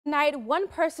Tonight, one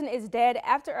person is dead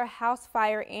after a house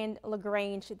fire in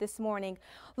Grange this morning.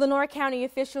 Lenore County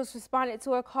officials responded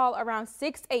to a call around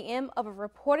 6 a.m. of a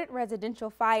reported residential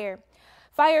fire.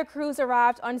 Fire crews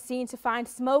arrived on scene to find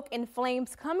smoke and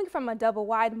flames coming from a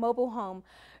double-wide mobile home.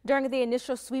 During the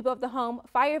initial sweep of the home,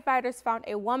 firefighters found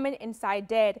a woman inside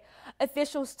dead.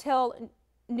 Officials tell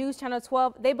News Channel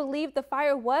 12 they believe the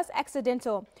fire was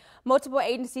accidental. Multiple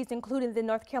agencies, including the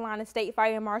North Carolina State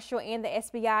Fire Marshal and the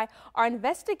SBI, are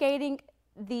investigating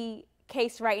the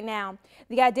case right now.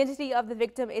 The identity of the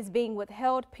victim is being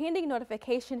withheld pending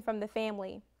notification from the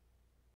family.